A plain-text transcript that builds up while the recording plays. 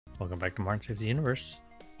Welcome back to Martin Saves the Universe.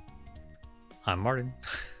 I'm Martin,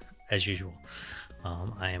 as usual.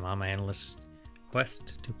 I am on my endless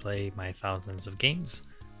quest to play my thousands of games.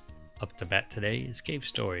 Up to bat today is Cave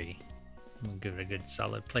Story. I'm going to give it a good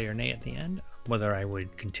solid play or nay at the end. Whether I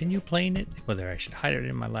would continue playing it, whether I should hide it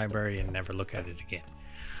in my library and never look at it again.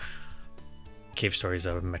 Cave Story is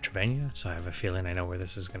a retro-vania, so I have a feeling I know where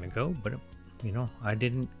this is going to go, but you know, I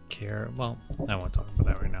didn't care. Well, I won't talk about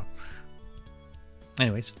that right now.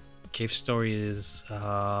 Anyways, Cave Story is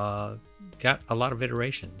got a lot of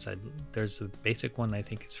iterations. There's a basic one I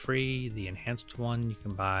think is free, the enhanced one you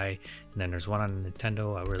can buy, and then there's one on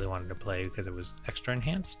Nintendo I really wanted to play because it was extra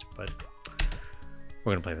enhanced, but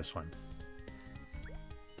we're gonna play this one.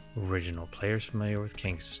 Original. Players familiar with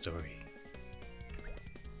Cave Story.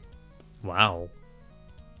 Wow.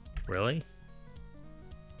 Really?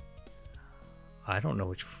 I don't know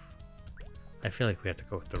which. I feel like we have to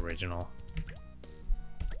go with the original.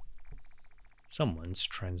 Someone's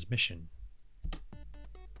transmission.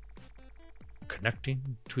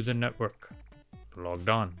 Connecting to the network. Logged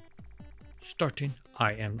on. Starting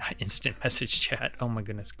IM instant message chat. Oh my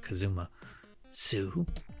goodness, Kazuma. Sue?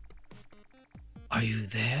 Are you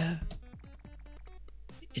there?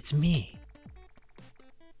 It's me.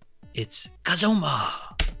 It's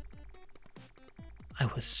Kazuma! I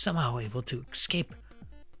was somehow able to escape,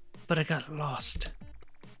 but I got lost.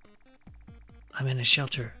 I'm in a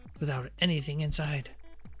shelter without anything inside.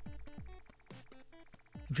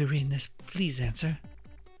 If you're reading this, please answer.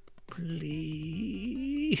 Please.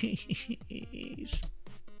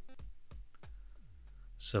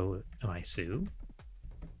 So, am I Sue?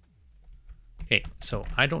 Okay, so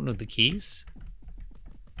I don't know the keys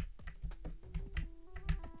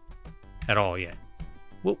at all yet.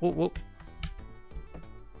 Whoop, whoop, whoop.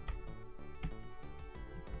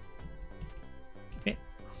 Okay.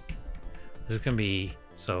 This is going to be,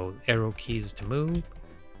 so arrow keys to move,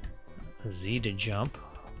 Z to jump.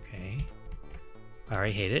 Okay. I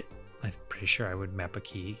already hate it. I'm pretty sure I would map a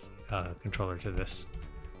key controller to this.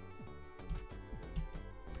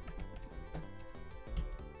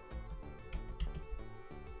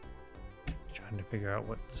 Trying to figure out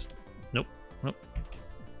what this. Nope. Nope.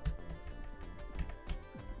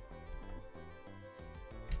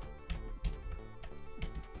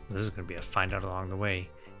 This is going to be a find out along the way.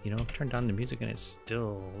 You know, turn down the music and it's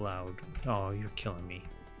still loud. Oh, you're killing me.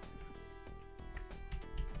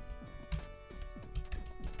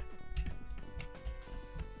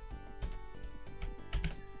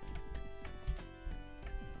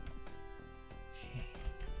 Okay.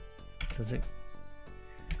 Does it?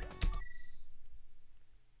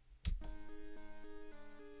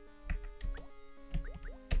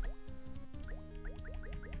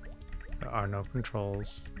 There are no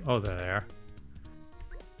controls. Oh, they're there.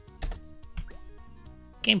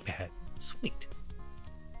 Gamepad. Sweet.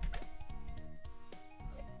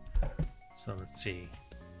 So let's see.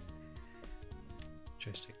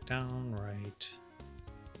 Joystick down, right.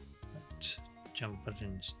 Jump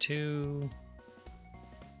buttons 2.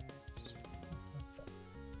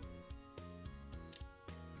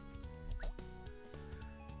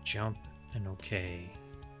 Jump and OK.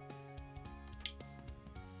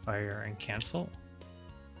 Fire and cancel.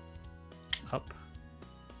 Up,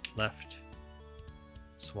 left,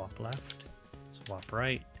 swap left, swap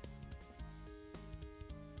right,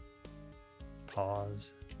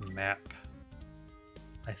 pause, map.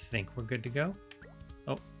 I think we're good to go.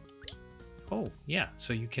 Oh yeah,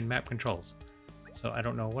 so you can map controls. So I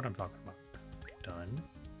don't know what I'm talking about. Done.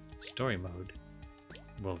 Story mode.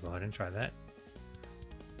 We'll go ahead and try that.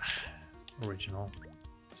 Original.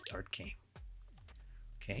 Start game.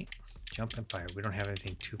 Okay, jump and fire. We don't have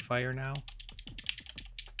anything to fire now,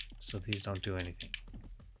 so these don't do anything.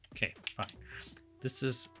 Okay, fine. This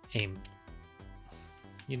is a...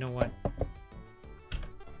 You know what?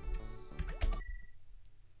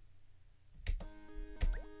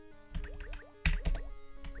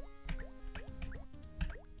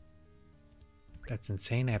 That's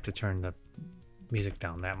insane. I have to turn the music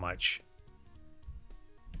down that much.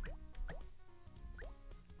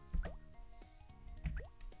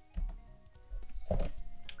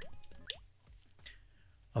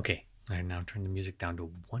 Okay, I now turn the music down to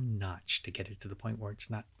 1 notch to get it to the point where it's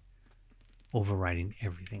not overriding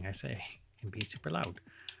everything I say and being super loud.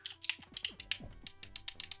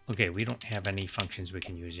 Okay, we don't have any functions we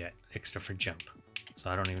can use yet, except for jump. So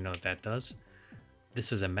I don't even know what that does.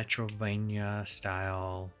 This is a Metrovania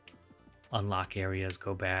style unlock areas,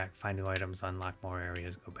 go back, find new items, unlock more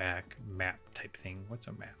areas, go back, map type thing. What's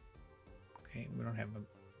a map? Okay, we don't have a...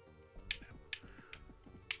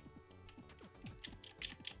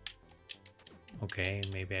 Okay,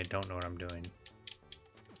 maybe I don't know what I'm doing.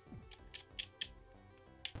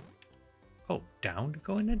 Oh, down to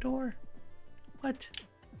go in the door? What?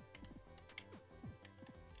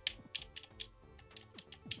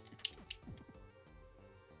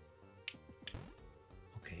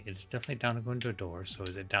 Okay, it's definitely down to go into a door, so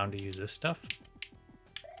is it down to use this stuff?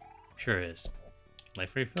 Sure is.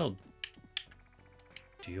 Life refilled.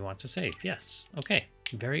 Do you want to save? Yes. Okay.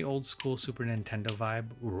 Very old school Super Nintendo vibe,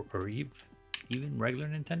 or even regular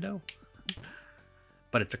Nintendo.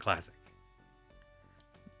 But it's a classic.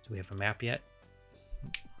 Do we have a map yet?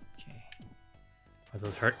 Okay. Are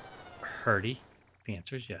those hurty? The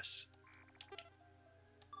answer is yes.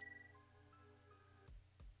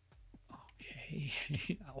 Okay.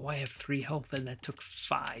 Oh, I have 3 health and that took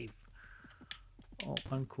 5. Oh,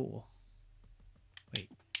 uncool.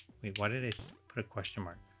 Wait, why did I put a question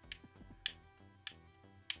mark?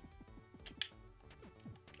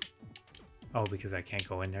 Oh, because I can't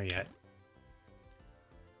go in there yet.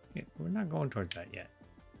 Yeah, we're not going towards that yet.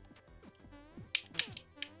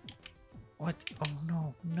 What? Oh,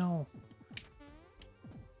 no, no.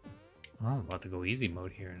 Oh, I'm about to go easy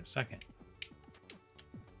mode here in a second.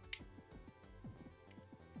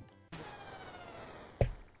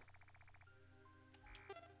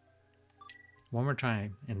 One more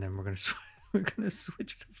time, and then we're gonna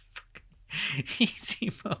switch to fucking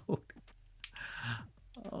easy mode.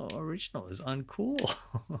 Oh, original is uncool.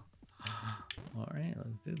 All right,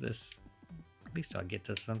 let's do this. At least I'll get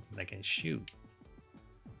to something I can shoot.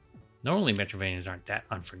 Normally, Metrovanias aren't that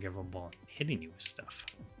unforgivable in hitting you with stuff.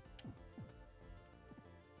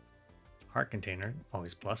 Heart container,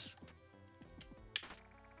 always plus.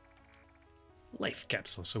 Life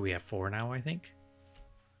capsule, so we have 4 now, I think.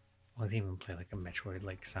 Well, they even play like a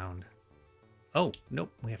Metroid-like sound. Oh,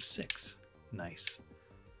 nope, we have 6. Nice.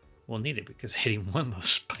 We'll need it because hitting one of those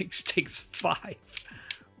spikes takes 5.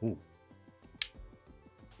 Ooh.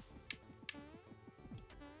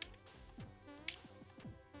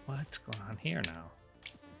 What's going on here now?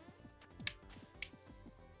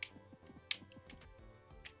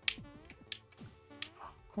 Oh,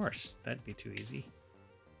 of course, that'd be too easy.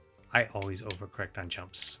 I always overcorrect on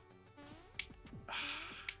jumps.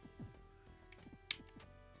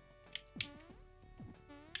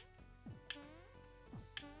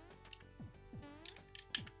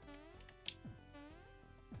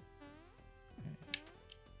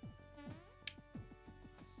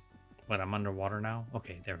 But I'm underwater now?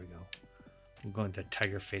 Okay, there we go. We'll go into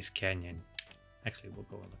Tiger Face Canyon. Actually, we'll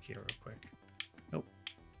go and look here real quick. Nope.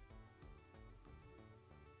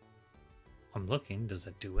 I'm looking. Does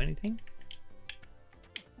that do anything?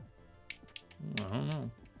 I don't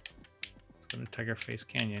know. Let's go to Tiger Face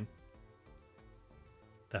Canyon.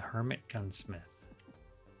 The Hermit Gunsmith.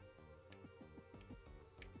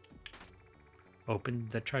 Opened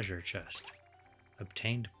the treasure chest.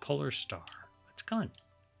 Obtained Polar Star. It's gone.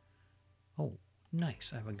 Oh,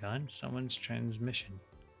 nice. I have a gun. Someone's transmission.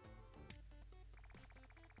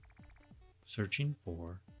 Searching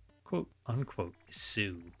for, quote, unquote,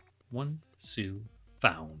 Sue. One Sue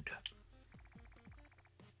found.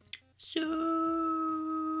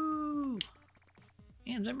 Sue!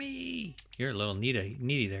 Answer me! You're a little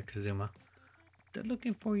needy there, Kazuma. They're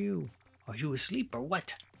looking for you. Are you asleep or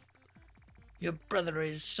what? Your brother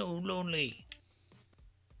is so lonely.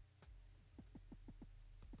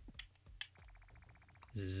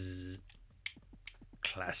 Zzz.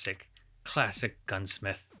 Classic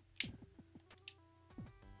gunsmith.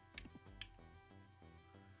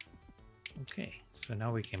 Okay, so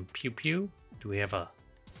now we can pew pew. Do we have a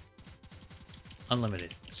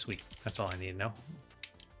unlimited? Sweet, that's all I need to know.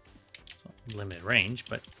 It's limited range,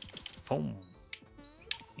 but boom.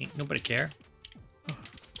 Ain't nobody care. Oh.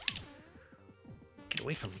 Get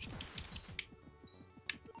away from me.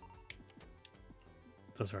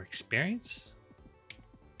 Those are experience.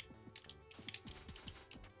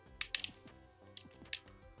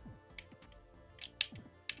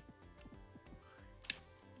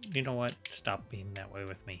 You know what? Stop being that way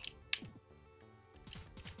with me.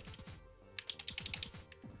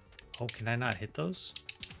 Oh, can I not hit those?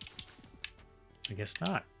 I guess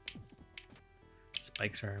not.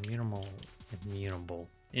 Spikes are immune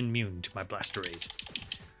to my blaster rays.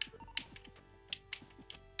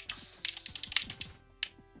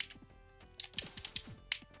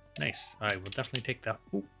 Nice. Alright, we'll definitely take that.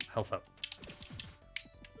 Ooh, health up.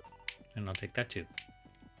 And I'll take that too.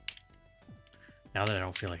 Now that I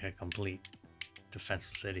don't feel like a complete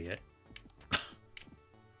defenseless idiot.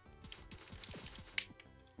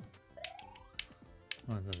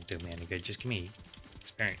 Well, it doesn't do me any good. Just give me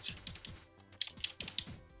experience.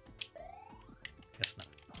 Guess not.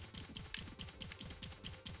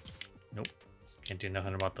 Nope. Can't do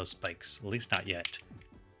nothing about those spikes. At least not yet.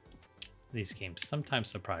 These games sometimes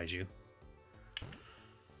surprise you.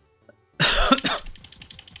 Oh,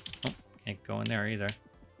 can't go in there either.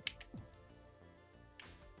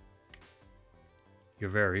 Your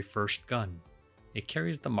very first gun. It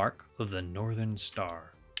carries the mark of the Northern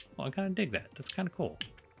Star. Well, I kind of dig that. That's kind of cool.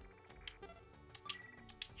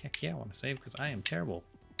 Heck yeah, I want to save because I am terrible.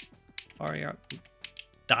 Already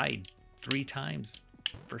died 3 times.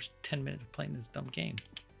 First 10 minutes of playing this dumb game.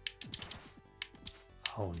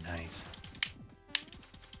 Oh, nice.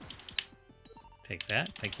 Take that.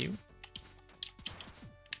 Thank you.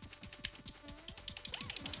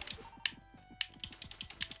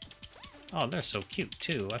 Oh, they're so cute,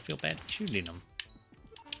 too. I feel bad shooting them.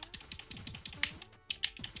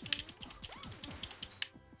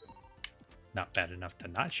 Not bad enough to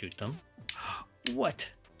not shoot them. What?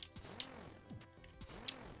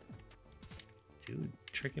 Dude,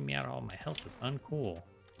 tricking me out of all my health is uncool.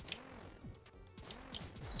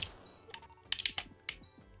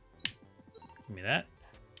 Give me that.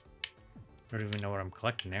 I don't even know what I'm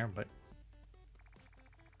collecting there, but...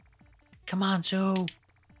 Come on, Joe!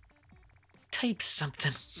 Type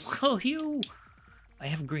something, will you? I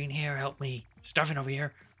have green hair, help me. Starving over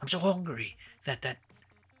here. I'm so hungry that I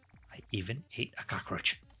even ate a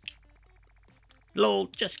cockroach. Lol,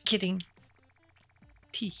 just kidding.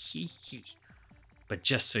 Tee hee hee. But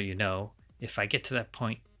just so you know, if I get to that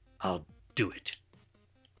point, I'll do it.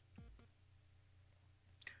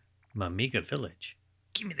 Mamiga Village.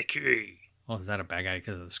 Give me the key. Oh, is that a bad guy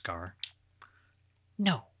because of the scar?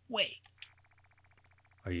 No way.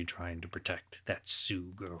 Are you trying to protect that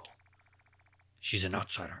Sue girl? She's an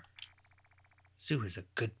outsider. Sue is a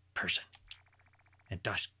good person. And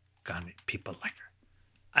doggone it, people like her.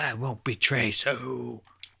 I won't betray Sue.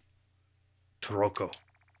 Toroko.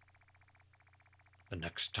 The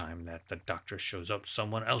next time that the doctor shows up,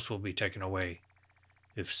 someone else will be taken away.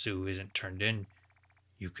 If Sue isn't turned in,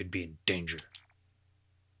 you could be in danger.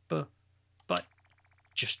 But,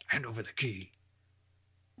 just hand over the key.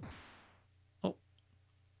 Oh,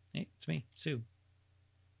 hey, it's me, Sue.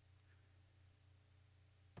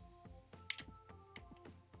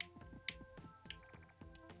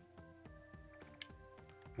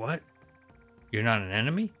 What? You're not an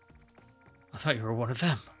enemy? I thought you were one of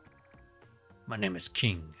them. My name is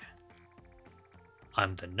King.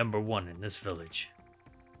 I'm the #1 in this village.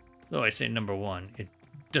 Though I say #1, it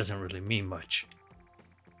doesn't really mean much.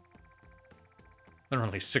 There are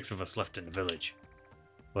only 6 of us left in the village.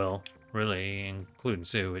 Well, really, including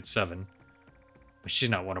Sue, it's 7. But she's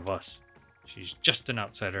not one of us. She's just an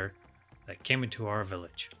outsider that came into our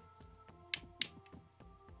village.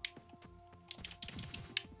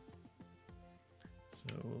 So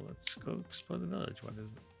let's go explore the village. What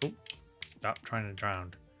is it? Oh, stop trying to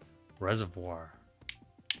drown. Reservoir.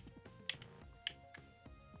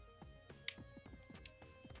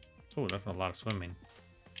 Oh, that's a lot of swimming.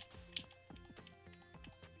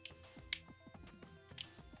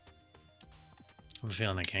 I have a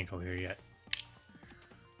feeling I can't go here yet.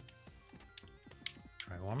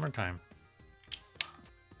 Try one more time.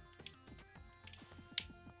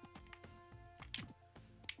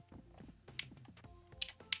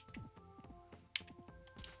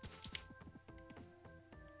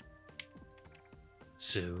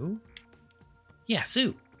 Sue? Yeah,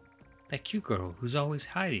 Sue. That cute girl who's always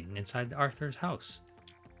hiding inside Arthur's house.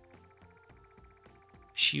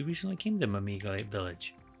 She recently came to Mamiga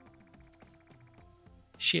Village.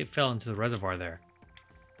 She fell into the reservoir there.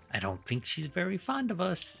 I don't think she's very fond of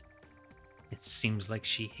us. It seems like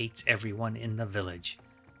she hates everyone in the village.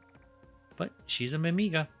 But she's a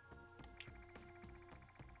Mamiga.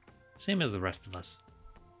 Same as the rest of us.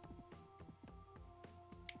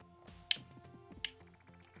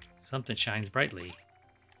 Something shines brightly.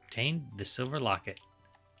 Obtained the silver locket.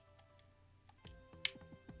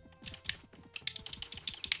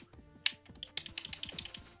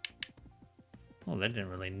 Well, that didn't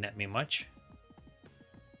really net me much.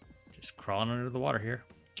 Just crawling under the water here.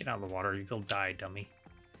 Get out of the water, you'll die, dummy.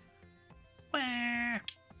 Wah!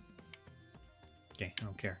 Okay, I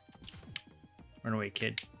don't care. Run away,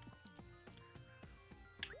 kid.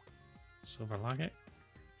 Silver locket?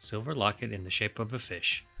 Silver locket in the shape of a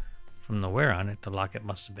fish. From the wear on it, the locket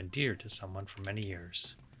must have been dear to someone for many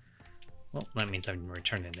years. Well, that means I'm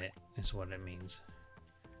returning it, is what it means.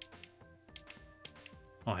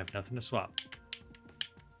 Oh, I have nothing to swap.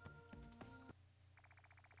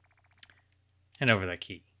 Hand over that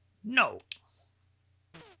key. No!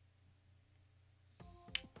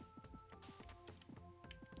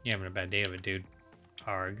 You're having a bad day of it, dude.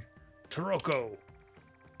 Arg. Toroko!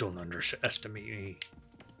 Don't underestimate me.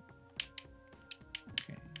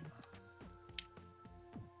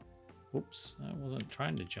 Oops, I wasn't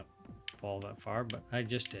trying to fall that far, but I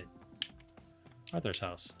just did. Arthur's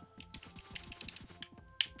house.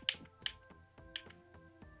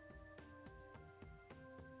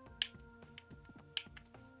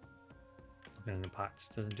 Looking in the pots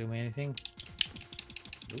doesn't do me anything.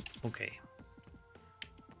 Nope. Okay.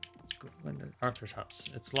 Let's go into Arthur's house.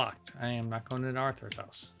 It's locked. I am not going into Arthur's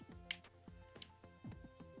house.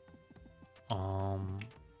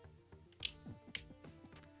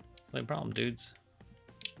 Slight problem, dudes.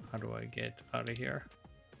 How do I get out of here?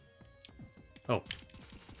 Oh.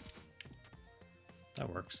 That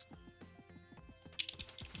works.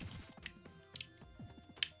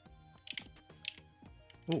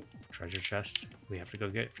 Oh, treasure chest. We have to go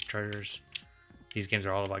get treasures. These games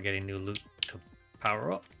are all about getting new loot to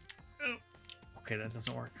power up. Oh. Okay, that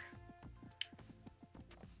doesn't work.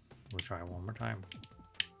 We'll try one more time.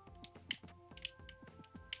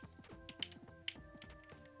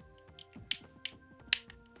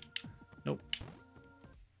 Nope.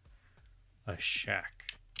 A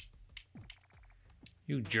shack.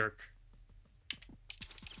 You jerk.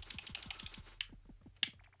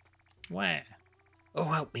 Wah. Oh,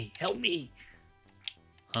 help me. Help me.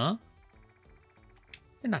 Huh?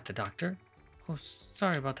 You're not the doctor. Oh,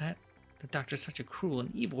 sorry about that. The doctor's such a cruel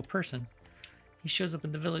and evil person. He shows up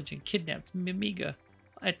in the village and kidnaps Mimiga,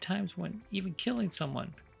 at times when even killing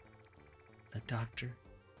someone. The doctor.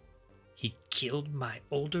 He killed my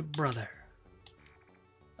older brother.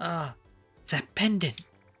 Ah, that pendant.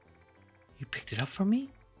 You picked it up for me?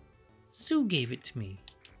 Sue gave it to me.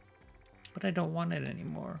 But I don't want it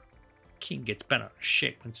anymore. King gets bent out of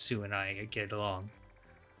shape when Sue and I get along.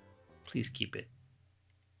 Please keep it.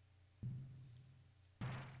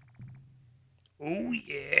 Oh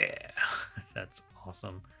yeah, that's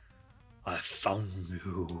awesome. I found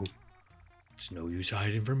you. It's no use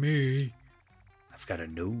hiding from me. I've got a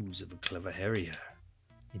nose of a clever harrier.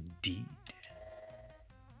 Indeed.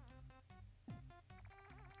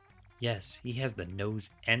 Yes, he has the nose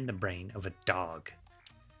and the brain of a dog.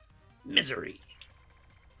 Misery.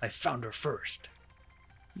 I found her first.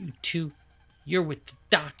 You two, you're with the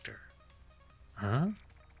doctor. Huh?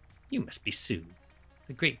 You must be Sue.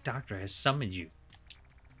 The great doctor has summoned you.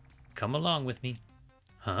 Come along with me.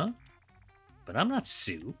 Huh? But I'm not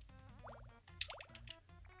Sue.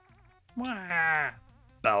 Wah!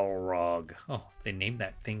 Balrog. Oh, they named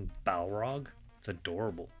that thing Balrog? It's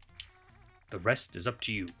adorable. The rest is up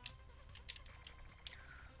to you.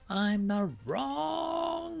 I'm the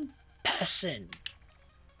wrong person.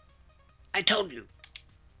 I told you.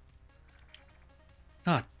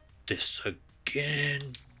 Not this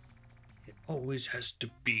again. It always has to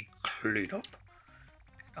be cleaned up.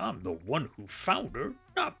 I'm the one who found her,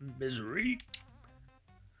 not Misery.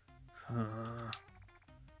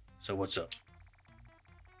 So what's up?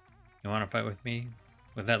 You want to fight with me?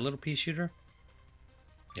 With that little pea shooter?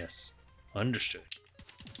 Yes. Understood.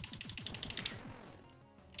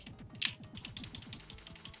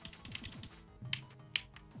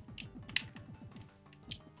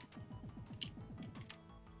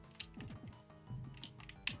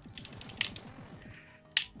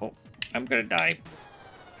 Oh, I'm gonna die.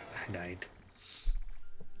 I died.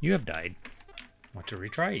 You have died. Want to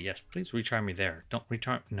retry? Yes, please retry me there. Don't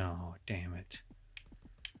retry. No, damn it.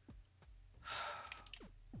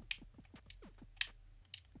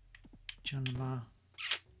 Janma.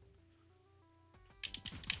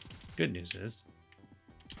 Good news is,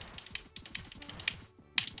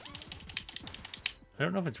 I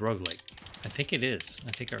don't know if it's roguelike. I think it is.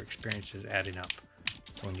 I think our experience is adding up.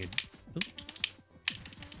 So when you... Oop.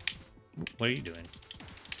 What are you doing?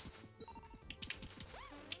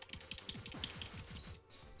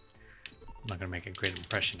 I'm not going to make a great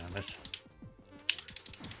impression on this.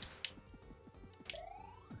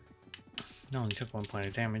 No, only took 1 point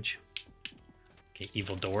of damage. Okay,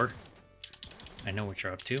 evil door. I know what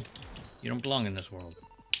you're up to. You don't belong in this world.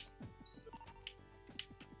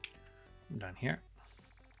 I'm down here.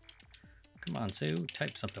 Come on, Sue.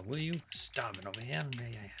 Type something, will you? Starving over here.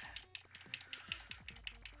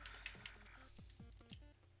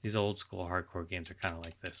 These old school hardcore games are kind of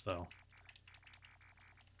like this, though.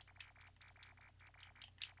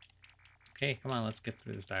 Okay, come on, let's get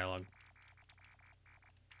through this dialogue.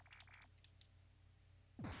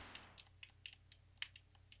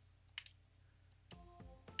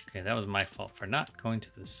 Okay, that was my fault for not going to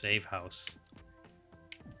the save house.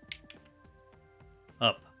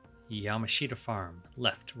 Up, Yamashita Farm.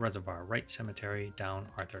 Left, Reservoir. Right, Cemetery. Down,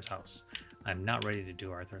 Arthur's house. I'm not ready to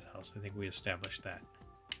do Arthur's house. I think we established that.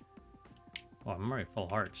 Oh, I'm already full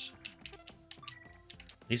hearts.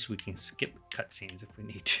 At least we can skip cutscenes if we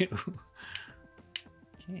need to.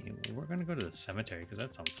 Okay, well, we're gonna go to the cemetery because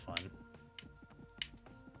that sounds fun.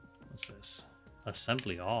 What's this?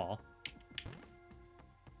 Assembly Hall.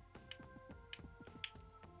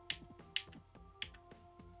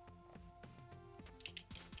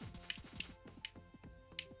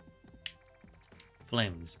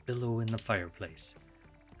 Flames billow in the fireplace.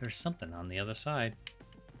 There's something on the other side.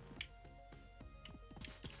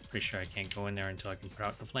 Pretty sure I can't go in there until I can put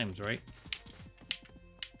out the flames, right?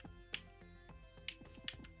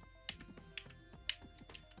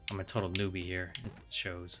 I'm a total newbie here, it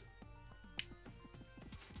shows.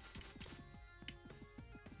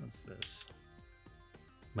 What's this?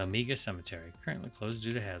 Mamiga Cemetery, currently closed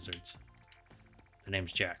due to hazards. The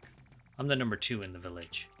name's Jack. I'm the number 2 in the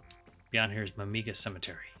village. Beyond here is Mamiga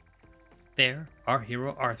Cemetery. There, our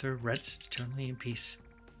hero Arthur rests eternally in peace.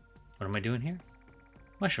 What am I doing here?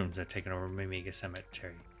 Mushrooms are taking over Mamiga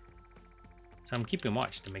Cemetery. So I'm keeping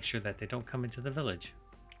watch to make sure that they don't come into the village.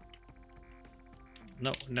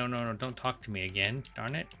 No, don't talk to me again,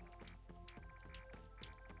 darn it.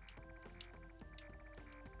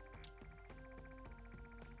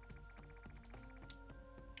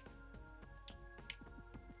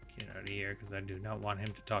 Get out of here, because I do not want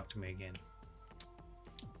him to talk to me again.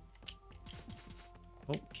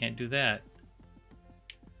 Oh, can't do that.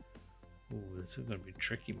 Ooh, this is going to be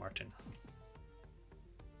tricky, Martin.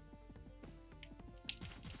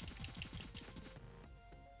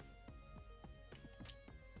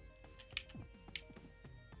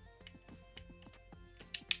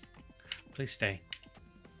 Please stay.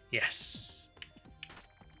 Yes.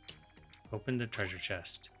 Open the treasure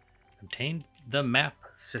chest. Obtain the map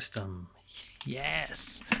system.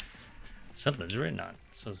 Yes. Something's written on it.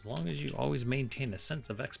 So as long as you always maintain a sense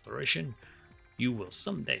of exploration, you will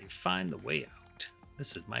someday find the way out.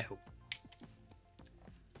 This is my hope.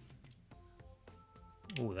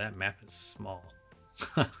 Oh, that map is small.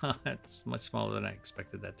 It's much smaller than I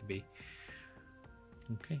expected that to be.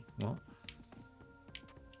 Okay, well.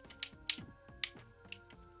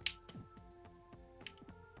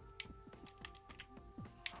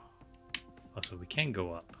 Oh, so we can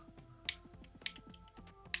go up.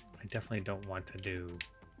 I definitely don't want to do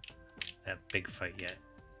that big fight yet.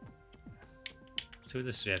 Let's see what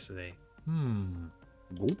this is yesterday.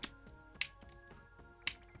 Gulp.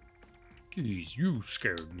 Geez, you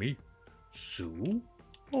scared me. Sue?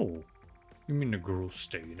 Oh, you mean the girl's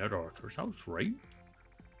staying at Arthur's house, right?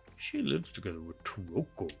 She lives together with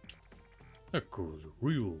Toroko. That girl's a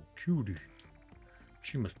real cutie.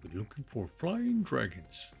 She must be looking for flying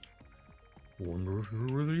dragons. Wonder if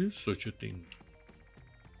there really is such a thing.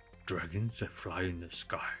 Dragons that fly in the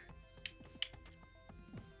sky.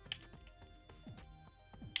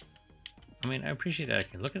 I mean, I appreciate that I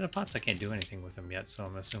can look at the pots. I can't do anything with them yet, so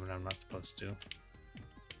I'm assuming I'm not supposed to.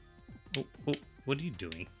 Oh, what are you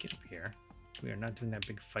doing? Get up here. We are not doing that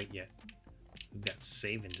big fight yet. We've got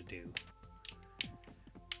saving to do.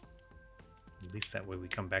 At least that way we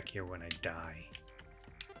come back here when I die.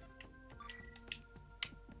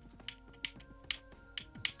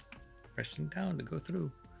 Pressing down to go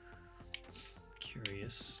through.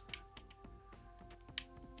 Curious.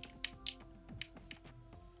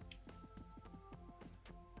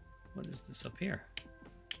 What is this up here?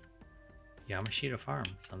 Yamashita Farm.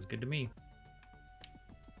 Sounds good to me.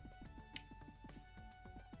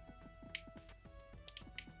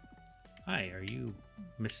 Hi, are you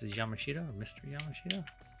Mrs. Yamashita or Mr. Yamashita?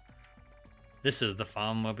 This is the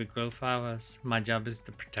farm where we grow flowers. My job is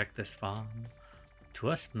to protect this farm. To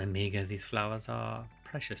us, Mamiga, these flowers are a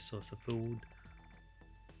precious source of food.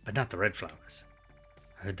 But not the red flowers.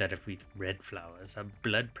 I heard that if we eat red flowers, our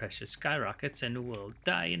blood pressure skyrockets and we'll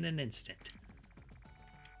die in an instant.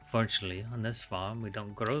 Fortunately, on this farm, we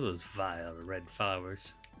don't grow those vile red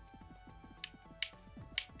flowers.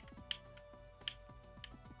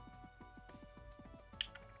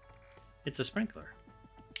 It's a sprinkler.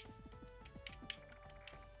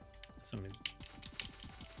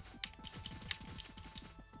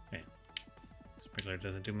 Okay. Sprinkler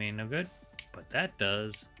doesn't do me no good, but that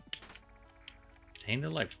does. Obtain the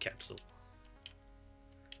life capsule.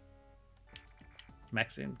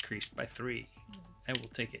 Max increased by 3. I will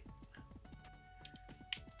take it.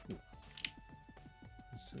 Ooh.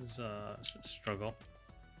 This is a struggle.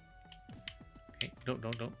 Okay, don't.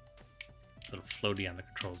 A little floaty on the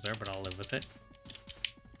controls there, but I'll live with it.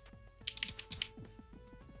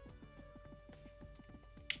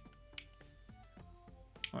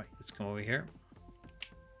 Alright, let's come over here.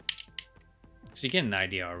 So you get an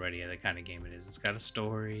idea already of the kind of game it is. It's got a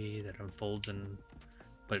story that unfolds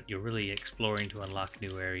but you're really exploring to unlock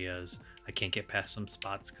new areas. I can't get past some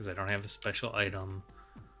spots because I don't have a special item.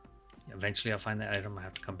 Eventually I'll find that item. I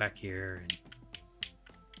have to come back here and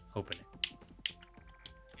open it.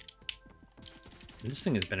 And this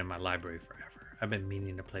thing has been in my library forever. I've been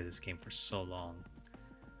meaning to play this game for so long.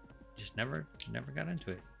 Just never got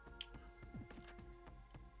into it.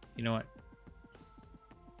 You know what?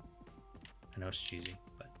 I know it's cheesy,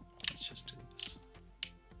 but let's just do this.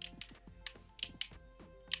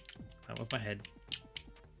 That was my head.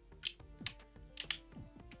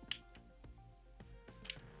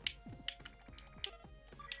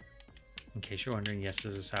 In case you're wondering, yes,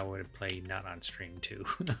 this is how I would play not on stream too.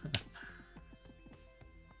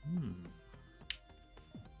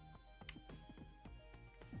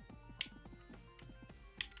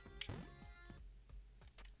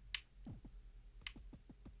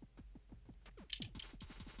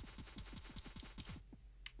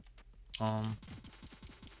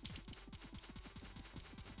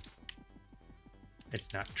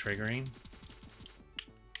 It's not triggering.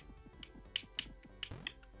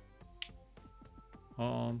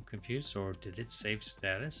 I'm confused, or did it save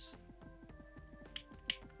status?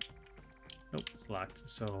 Nope, it's locked.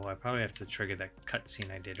 So I probably have to trigger that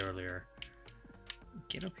cutscene I did earlier.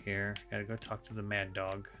 Get up here. Gotta go talk to the mad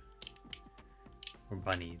dog. Or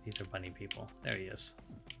bunny. These are bunny people. There he is.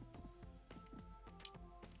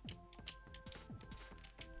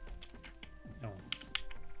 Oh.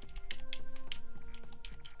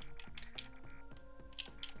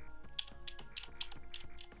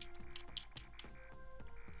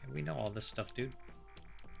 Yeah, we know all this stuff, dude.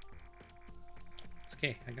 It's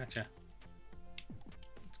okay, I gotcha.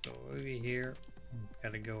 Let's go over here.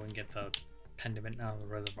 Gotta go and get the pendant out of the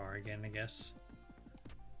reservoir again, I guess.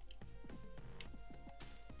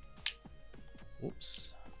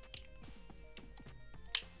 Whoops.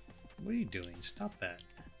 What are you doing? Stop that.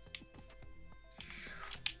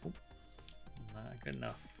 Oop. Not good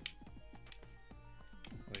enough.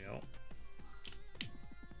 There we go.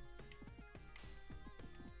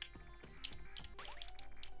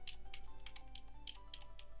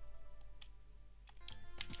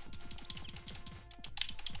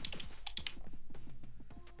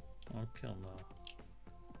 I'll kill him though.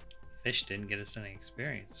 Fish didn't get us any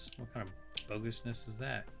experience. What kind of bogusness is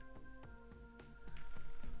that?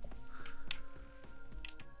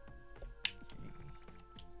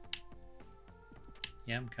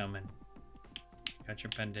 Yeah, I'm coming. Got your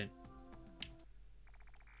pendant.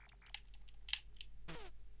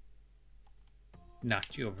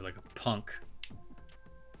 Knocked you over like a punk.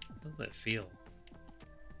 How does that feel?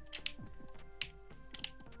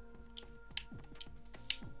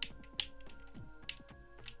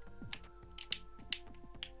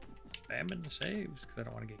 Spamming the saves because I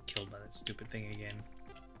don't want to get killed by that stupid thing again.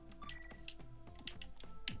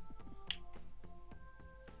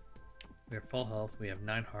 We are full health. We have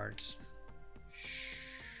 9 hearts.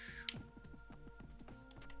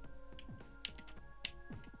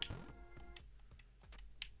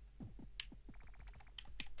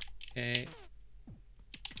 Okay.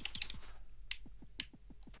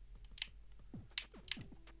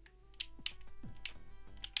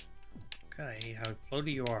 God, I hate how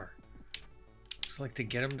floaty you are. Looks like to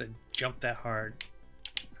get him to jump that hard.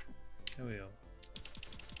 There we go.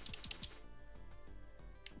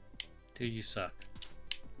 Dude, you suck.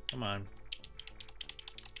 Come on.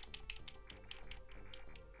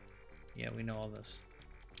 Yeah, we know all this.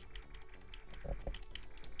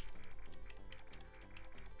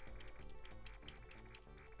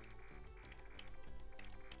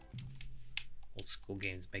 Old school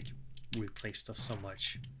games make you replay stuff so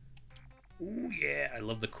much. Ooh, yeah, I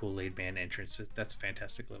love the Kool-Aid Man entrance. That's a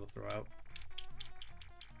fantastic little throwout.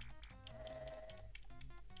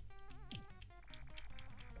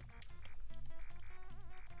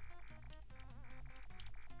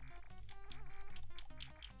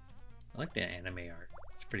 I like the anime art.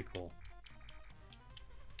 It's pretty cool.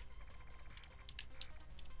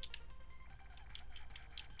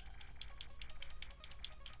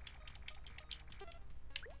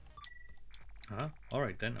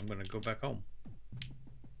 Alright then, I'm gonna go back home.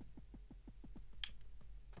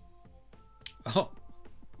 Oh!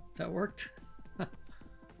 That worked?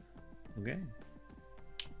 Okay.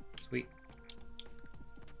 Sweet.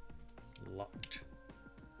 Locked.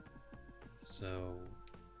 So,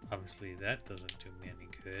 obviously that doesn't do me any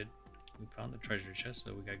good. We found the treasure chest,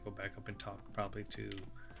 so we gotta go back up and talk probably to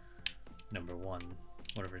number 1,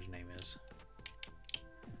 whatever his name is.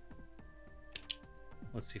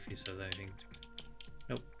 Let's see if he says anything.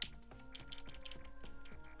 Nope.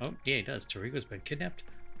 Oh, yeah, he does. Toriko's been kidnapped.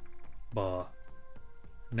 Bah.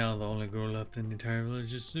 Now the only girl left in the entire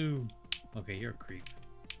village is Sue. Okay, you're a creep.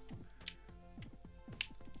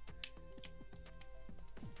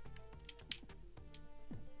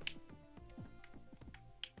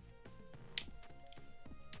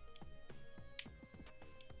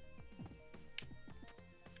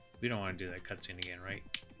 We don't want to do that cutscene again, right?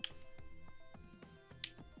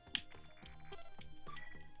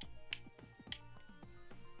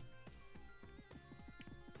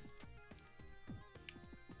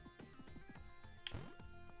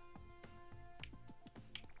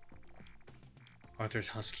 Arthur's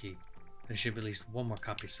house key. There should be at least one more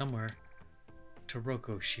copy somewhere.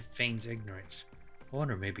 Taroko, she feigns ignorance. I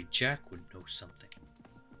wonder maybe Jack would know something.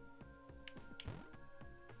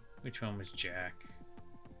 Which one was Jack?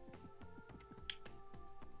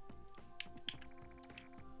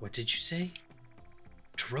 What did you say?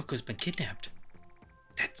 Taroko's been kidnapped.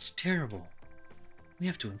 That's terrible. We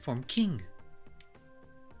have to inform King.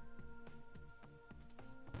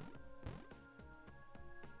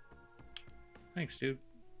 Thanks, dude.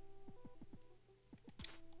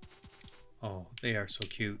 Oh, they are so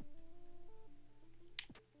cute.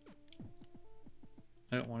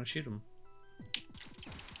 I don't want to shoot them.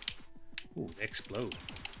 Ooh, they explode.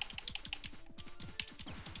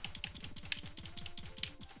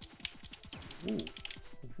 Ooh,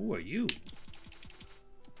 who are you?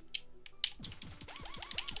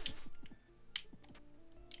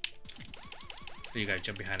 So you gotta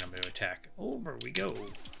jump behind them to attack. Over we go.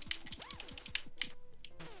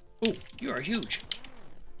 Ooh, you are huge.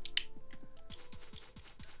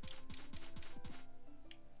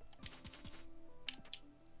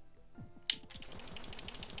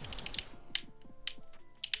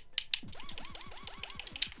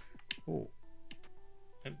 Oh,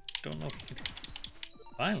 I don't know if you can...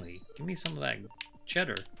 Finally, give me some of that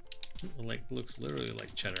cheddar. Like, looks literally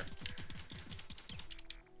like cheddar.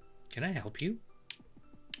 Can I help you?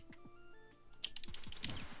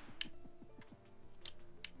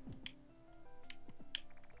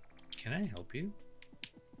 Can I help you?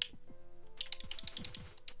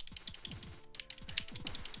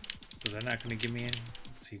 So they're not going to give me any,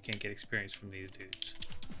 so you can't get experience from these dudes.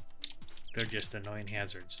 They're just annoying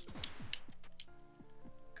hazards.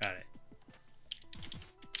 Got it.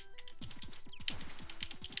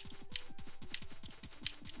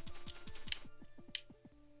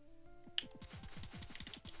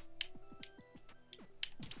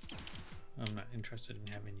 I'm not interested in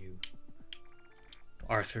having you.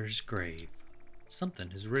 Arthur's grave.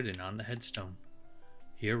 Something is written on the headstone.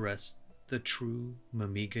 Here rests the true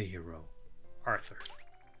Mamiga hero, Arthur.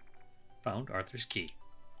 Found Arthur's key.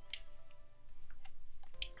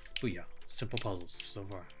 Booyah. Simple puzzles so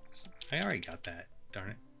far. I already got that.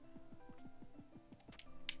 Darn it.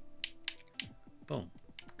 Boom.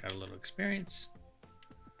 Got a little experience.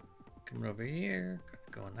 Coming over here.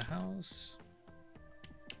 Go in the house.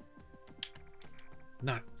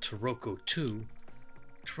 Not Taroko 2.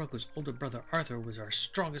 Taroko's older brother Arthur was our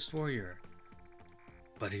strongest warrior.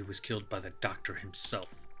 But he was killed by the doctor himself.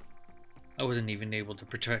 I wasn't even able to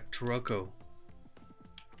protect Taroko.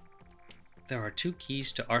 There are 2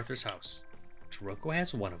 keys to Arthur's house. Taroko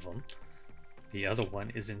has one of them. The other one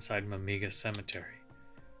is inside Mamiga Cemetery.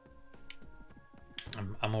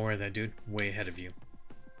 I'm aware of that, dude. Way ahead of you.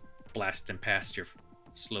 Blasting past your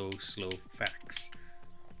slow facts.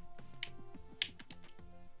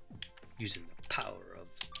 Using the power of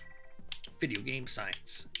video game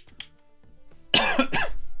science. Okay,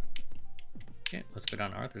 let's go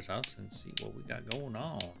down to Arthur's house and see what we got going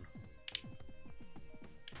on.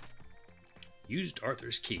 Used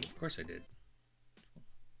Arthur's key. Of course I did.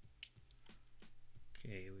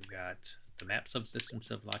 Okay, we've got the map subsystem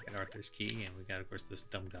sublock at Arthur's key, and we got, of course, this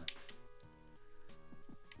dumb gun.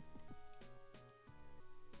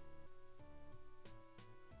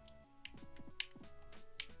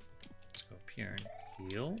 Let's go up here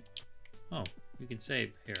and heal. Oh, you can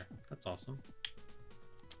save here. That's awesome.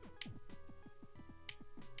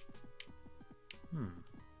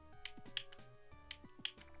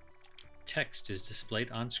 Text is displayed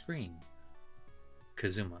on screen.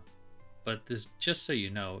 Kazuma. But this, just so you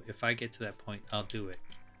know, if I get to that point, I'll do it.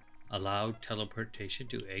 Allow teleportation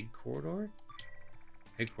to Egg Corridor?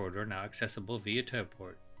 Egg Corridor now accessible via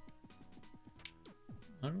teleport.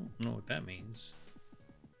 I don't know what that means.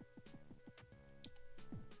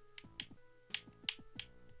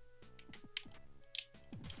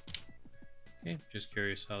 Okay, just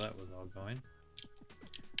curious how that was all going.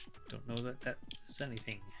 Don't know that that is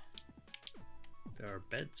anything. There are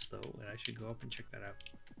beds though, and I should go up and check that out.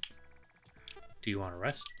 Do you want to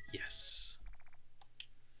rest? Yes.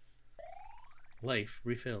 Life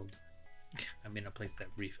refilled. I'm in a place that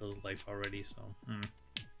refills life already, so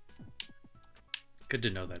good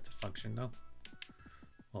to know that's a function though.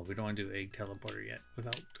 Well, we don't want to do egg teleporter yet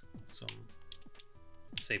without some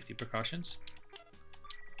safety precautions.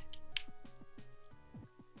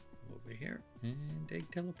 Over here and egg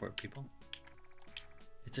teleport, people.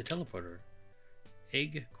 It's a teleporter.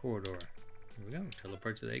 Egg corridor. Here we go.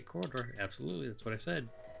 Teleport to the egg corridor. Absolutely, that's what I said.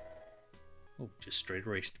 Oh, just straight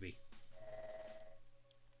erased me.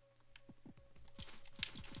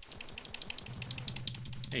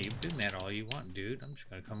 Hey, you've been mad all you want, dude. I'm just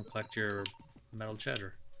gonna come collect your metal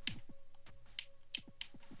cheddar.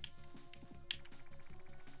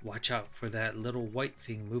 Watch out for that little white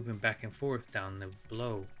thing moving back and forth down the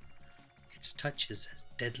below. Its touch is as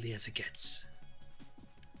deadly as it gets.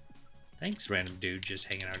 Thanks, random dude just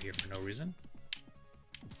hanging out here for no reason.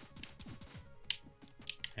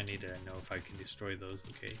 I need to know if I can destroy those.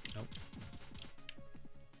 Okay, nope.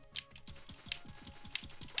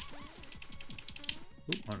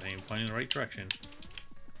 Oop, I'm not even pointing in the right direction.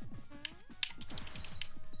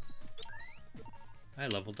 I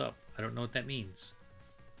leveled up. I don't know what that means.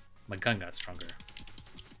 My gun got stronger.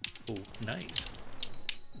 Oh, nice.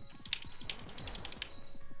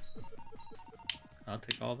 I'll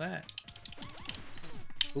take all that.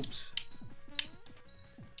 Oops.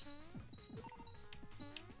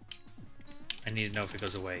 I need to know if it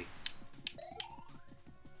goes away.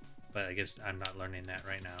 But I guess I'm not learning that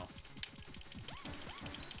right now.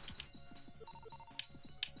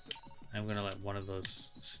 I'm gonna let one of those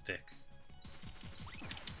stick.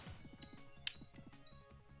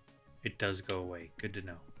 It does go away. Good to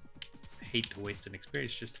know. I hate to waste an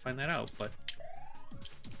experience just to find that out, but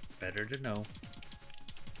better to know.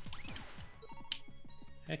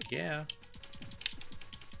 Heck yeah.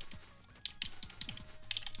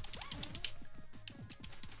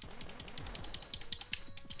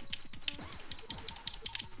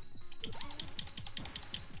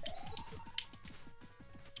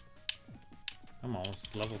 I'm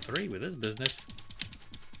almost level 3 with this business.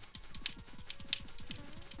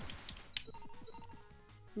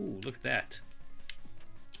 Ooh, look at that.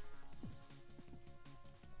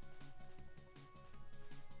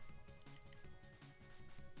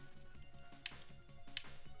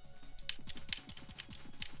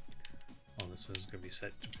 Oh, this is going to be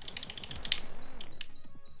set.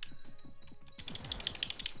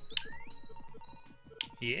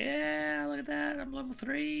 Yeah, look at that. I'm level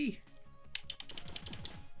 3.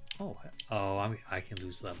 Oh, I can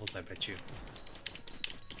lose levels, I bet you.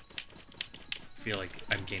 I feel like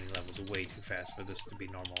I'm gaining levels way too fast for this to be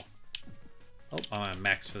normal. Oh, I'm on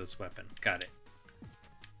max for this weapon. Got it.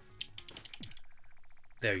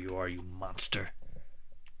 There you are, you monster.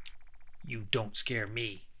 You don't scare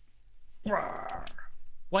me. Rawr.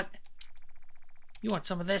 What? You want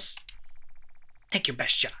some of this? Take your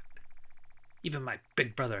best shot. Even my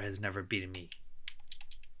big brother has never beaten me.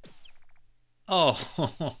 Oh,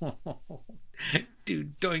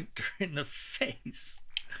 dude, doinked her in the face.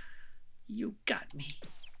 You got me.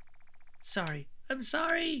 Sorry. I'm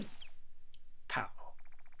sorry. Pow.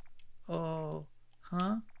 Oh,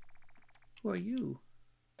 huh? Who are you?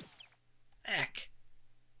 Eck.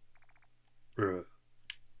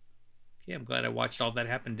 Yeah, I'm glad I watched all that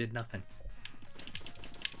happen, did nothing.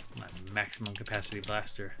 My maximum capacity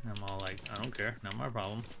blaster. I'm all like, I don't care, not my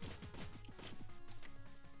problem.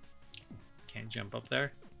 Can't jump up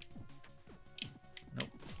there. Nope.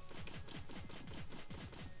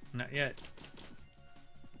 Not yet.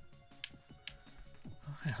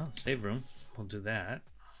 Oh, hell, save room. We'll do that.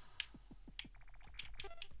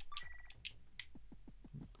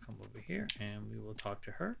 Come over here and we will talk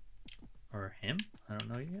to her. Or him. I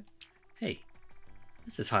don't know yet. Hey,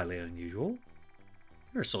 this is highly unusual.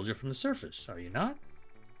 You're a soldier from the surface, are you not?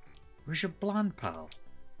 Where's your blonde pal?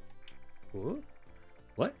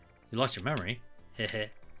 What? You lost your memory? Heh.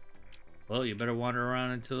 Well, you better wander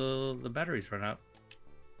around until the batteries run out.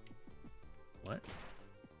 What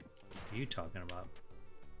are you talking about?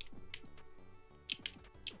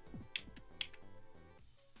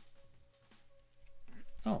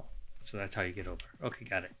 Oh, so that's how you get over. Okay,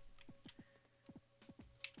 got it.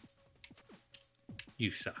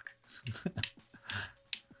 You suck.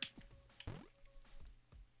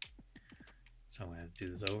 So I'm going to do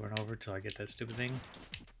this over and over till I get that stupid thing.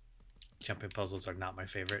 Jumping puzzles are not my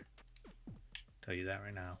favorite. Tell you that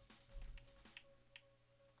right now.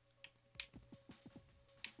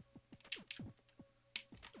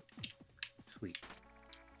 Sweet.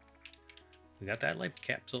 We got that life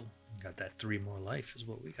capsule. We got that 3 more life is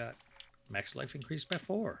what we got. Max life increased by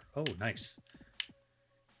 4. Oh, nice.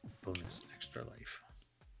 Bonus extra life.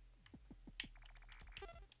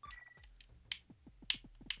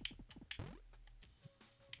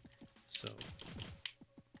 So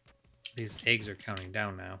these eggs are counting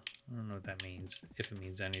down now. I don't know what that means, if it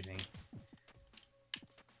means anything.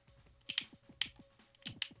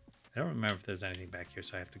 I don't remember if there's anything back here,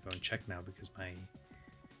 so I have to go and check now because my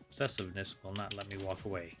Obsessiveness will not let me walk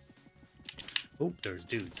away. Oh, there's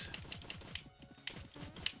dudes.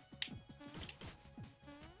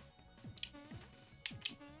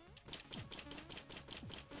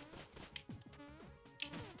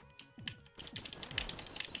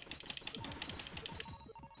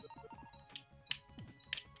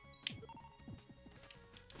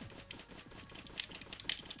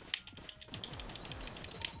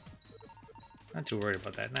 Not too worried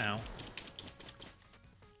about that now.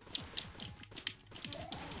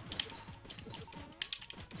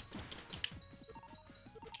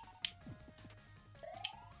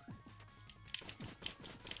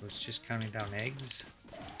 So it's just counting down eggs.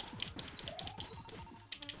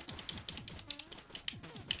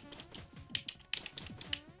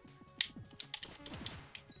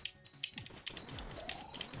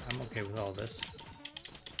 I'm okay with all this.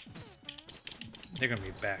 They're gonna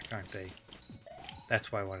be back, aren't they? That's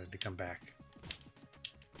why I wanted to come back.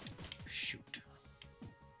 Shoot.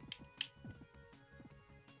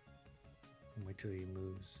 Wait till he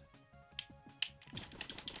moves.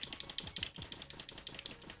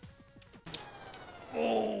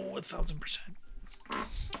 Oh, 1000%.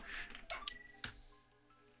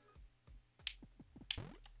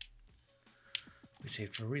 We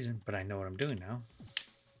saved for a reason, but I know what I'm doing now.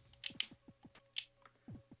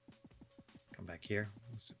 Come back here.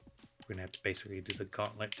 We're gonna have to basically do the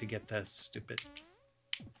gauntlet to get that stupid.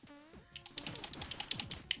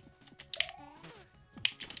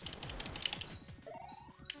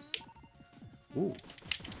 Ooh.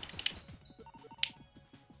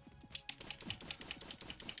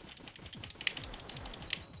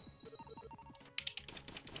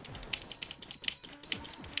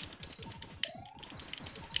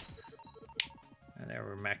 And there,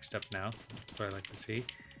 we're maxed up now. That's what I like to see.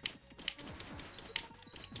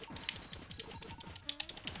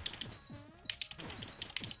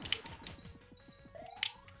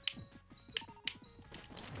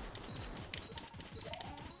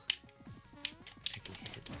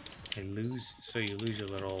 So you lose your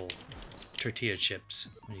little tortilla chips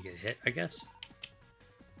when you get hit, I guess.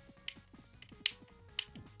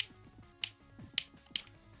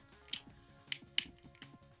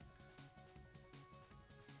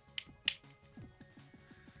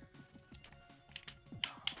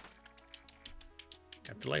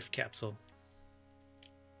 Got the life capsule.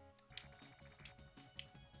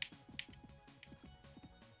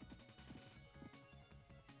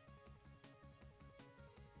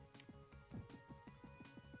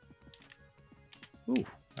 Ooh,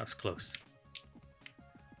 that was close.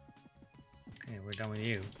 Okay, we're done with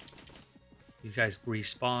you. You guys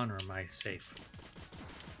respawn, or am I safe?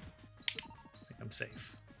 I think I'm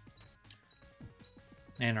safe.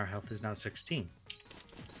 And our health is now 16.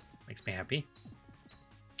 Makes me happy.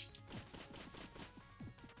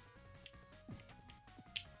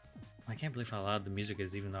 I can't believe how loud the music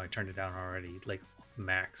is, even though I turned it down already, like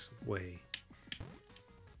max way.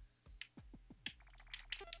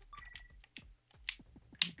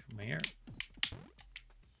 Here.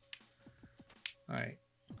 Alright.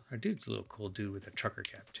 Our dude's a little cool dude with a trucker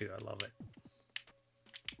cap too. I love it.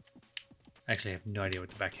 Actually, I have no idea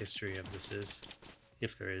what the back history of this is,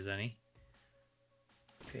 if there is any.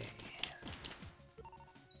 Okay.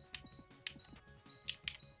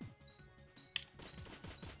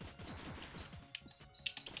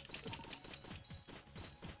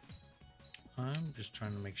 I'm just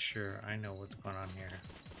trying to make sure I know what's going on here.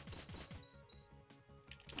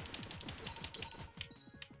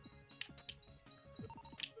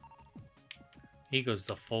 He goes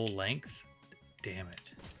the full length? Damn it.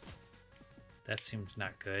 That seems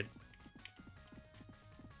not good.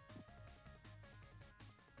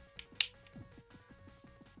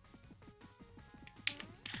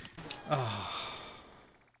 Oh.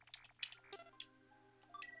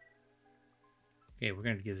 Okay, we're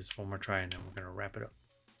going to give this one more try and then we're going to wrap it up.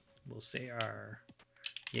 We'll say our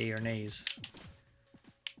yay or nays.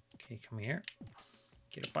 Okay, come here.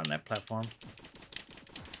 Get up on that platform.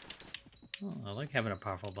 Oh, I like having a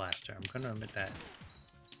powerful blaster. I'm going to admit that.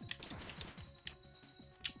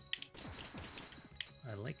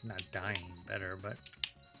 I like not dying better, but...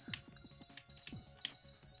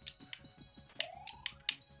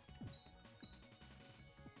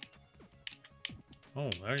 Oh,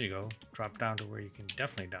 there you go. Drop down to where you can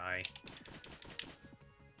definitely die.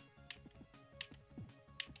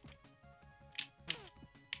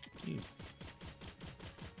 Jeez.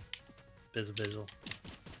 Bizzle bizzle.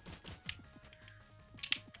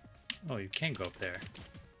 Oh, you can go up there.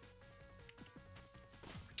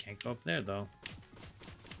 Can't go up there, though.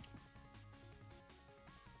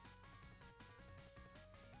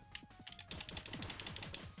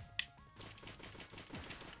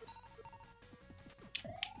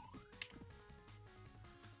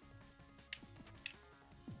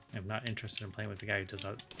 I'm not interested in playing with the guy who does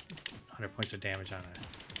 100 points of damage on it.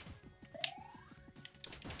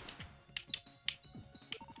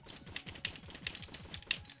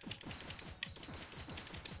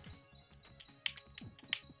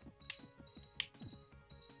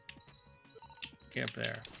 Get up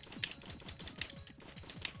there.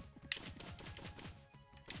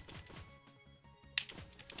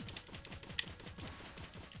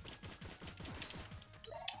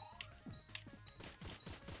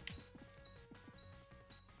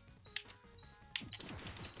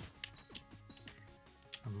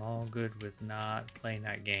 I'm all good with not playing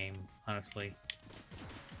that game, honestly.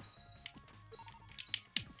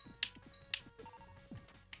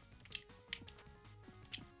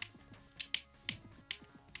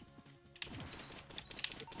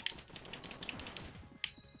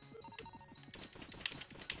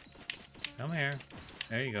 Come here.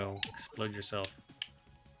 There you go. Explode yourself.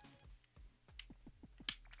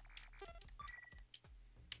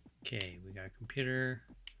 Okay, we got a computer.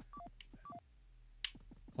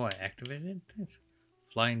 Oh, I activated it?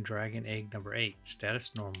 Flying Dragon Egg number 8.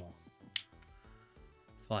 Status normal.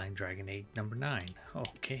 Flying Dragon Egg number 9.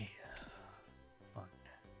 Okay. Fun.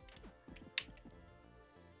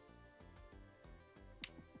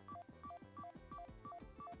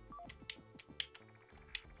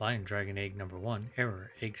 Flying Dragon Egg number 1.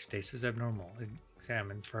 Error. Egg stasis abnormal.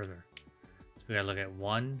 Examine further. So we gotta look at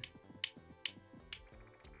 1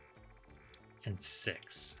 and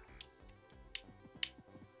 6.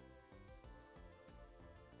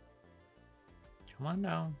 Come on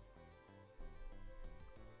down.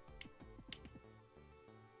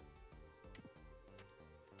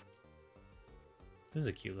 This is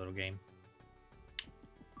a cute little game.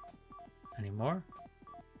 Any more?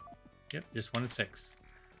 Yep, just 1 and 6.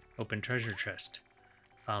 Open treasure chest.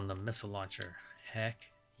 Found the missile launcher. Heck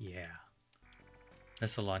yeah.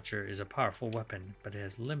 Missile launcher is a powerful weapon, but it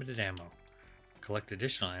has limited ammo. Collect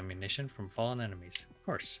additional ammunition from fallen enemies. Of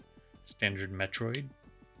course. Standard Metroid.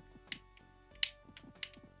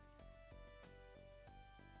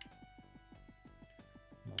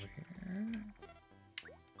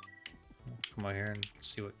 Come over here and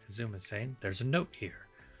see what Kazuma's saying. There's a note here.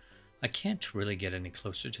 I can't really get any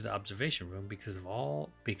closer to the observation room because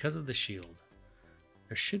of the shield.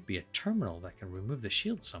 There should be a terminal that can remove the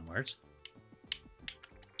shield somewhere.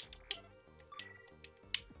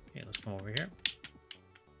 Okay, let's come over here.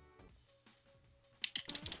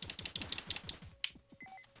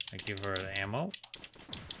 I give her the ammo.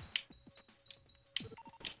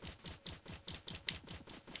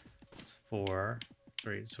 It's 4,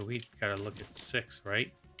 3. So we gotta look at 6,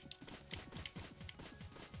 right?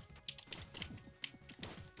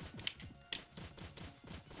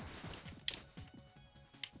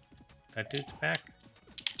 That dude's back.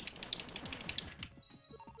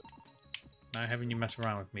 Not having you mess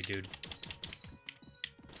around with me, dude.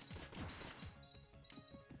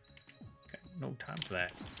 Got no time for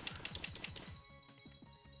that.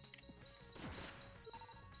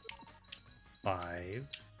 Five.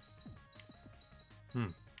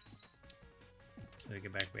 So to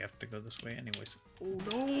get back, we have to go this way anyways. Oh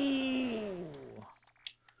no!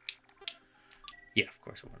 Yeah, of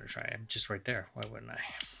course I want to try. I'm just right there. Why wouldn't I?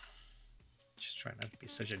 Just try not to be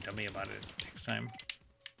such a dummy about it next time.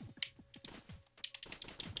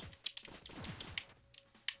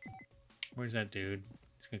 Where's that dude?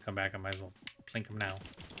 He's gonna come back. I might as well plink him now.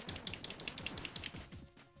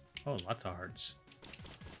 Oh, lots of hearts.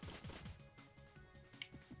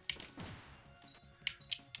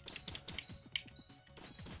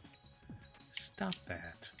 Stop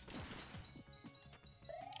that.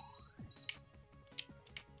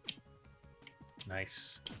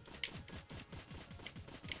 Nice.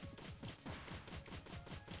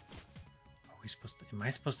 Are we supposed to? Am I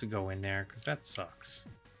supposed to go in there? Because that sucks.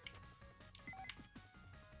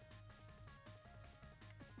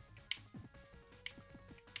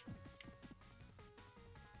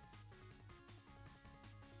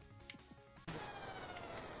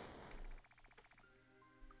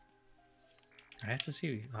 I have to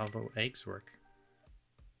see how the eggs work.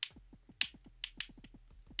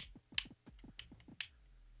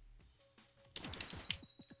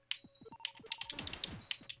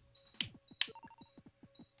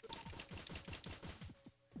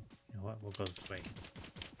 You know what? We'll go this way.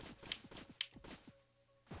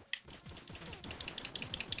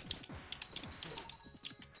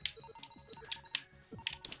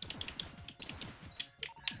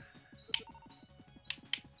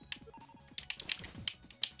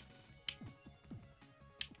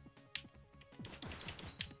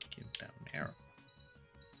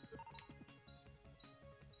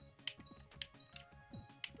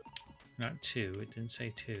 Not 2. It didn't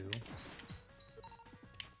say 2.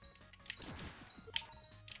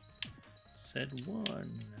 Said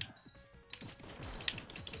 1.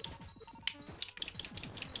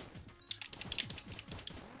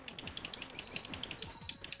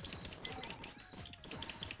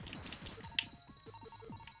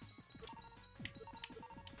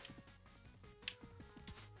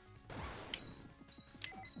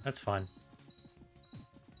 That's fun.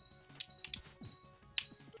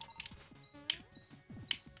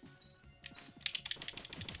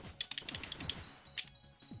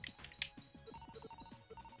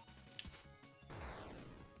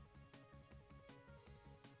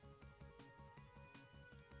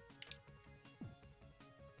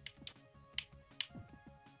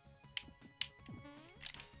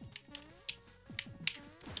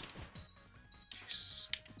 Jesus.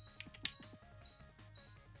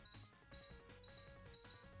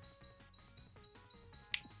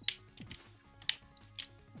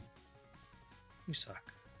 You suck.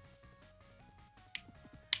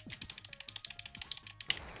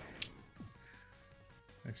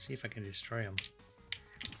 Let's see if I can destroy him.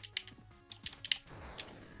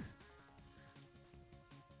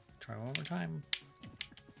 Try one more time.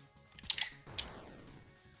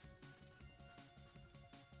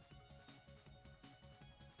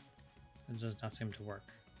 It does not seem to work.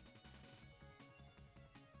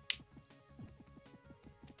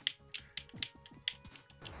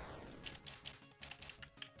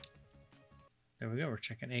 There we go, we're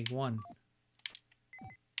checking egg 1.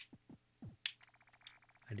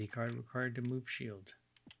 ID card required to move shield.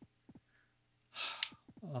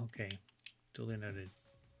 Okay, duly noted.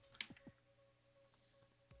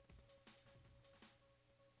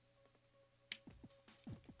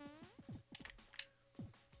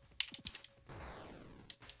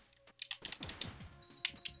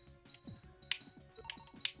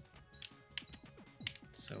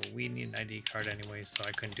 So we need an ID card anyway, so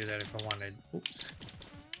I couldn't do that if I wanted. Oops.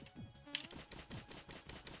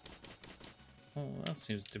 Oh, that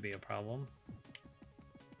seems to be a problem.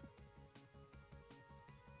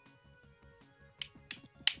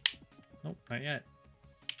 Nope, not yet.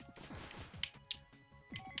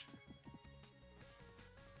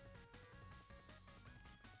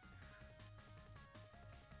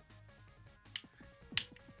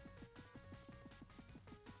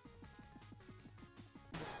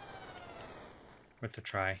 Worth a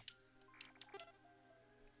try.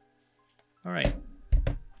 All right.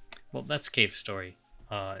 Well, that's Cave Story.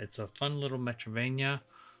 It's a fun little Metrovania.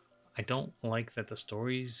 I don't like that the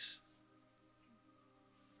story's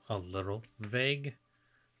a little vague,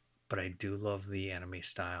 but I do love the anime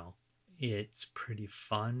style. It's pretty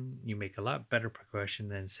fun. You make a lot better progression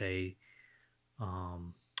than, say, La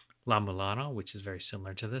Mulana, which is very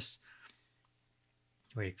similar to this,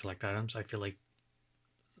 where you collect items. I feel like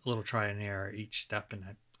a little try and error each step, and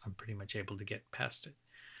I'm pretty much able to get past it.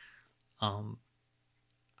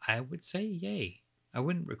 I would say yay. I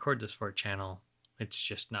wouldn't record this for a channel. It's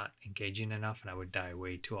just not engaging enough, and I would die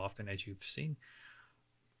way too often, as you've seen.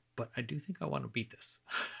 But I do think I want to beat this.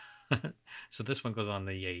 So this one goes on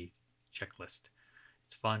the yay checklist.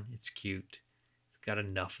 It's fun. It's cute. It's got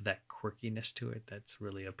enough of that quirkiness to it that's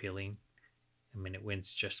really appealing. I mean, it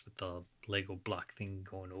wins just with the Lego block thing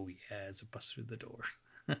going, oh yeah, as it busts through the door.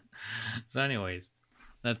 So anyways,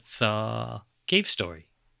 that's Cave Story.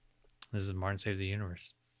 This is Martin Saves the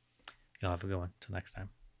Universe. Y'all have a good one. Till next time.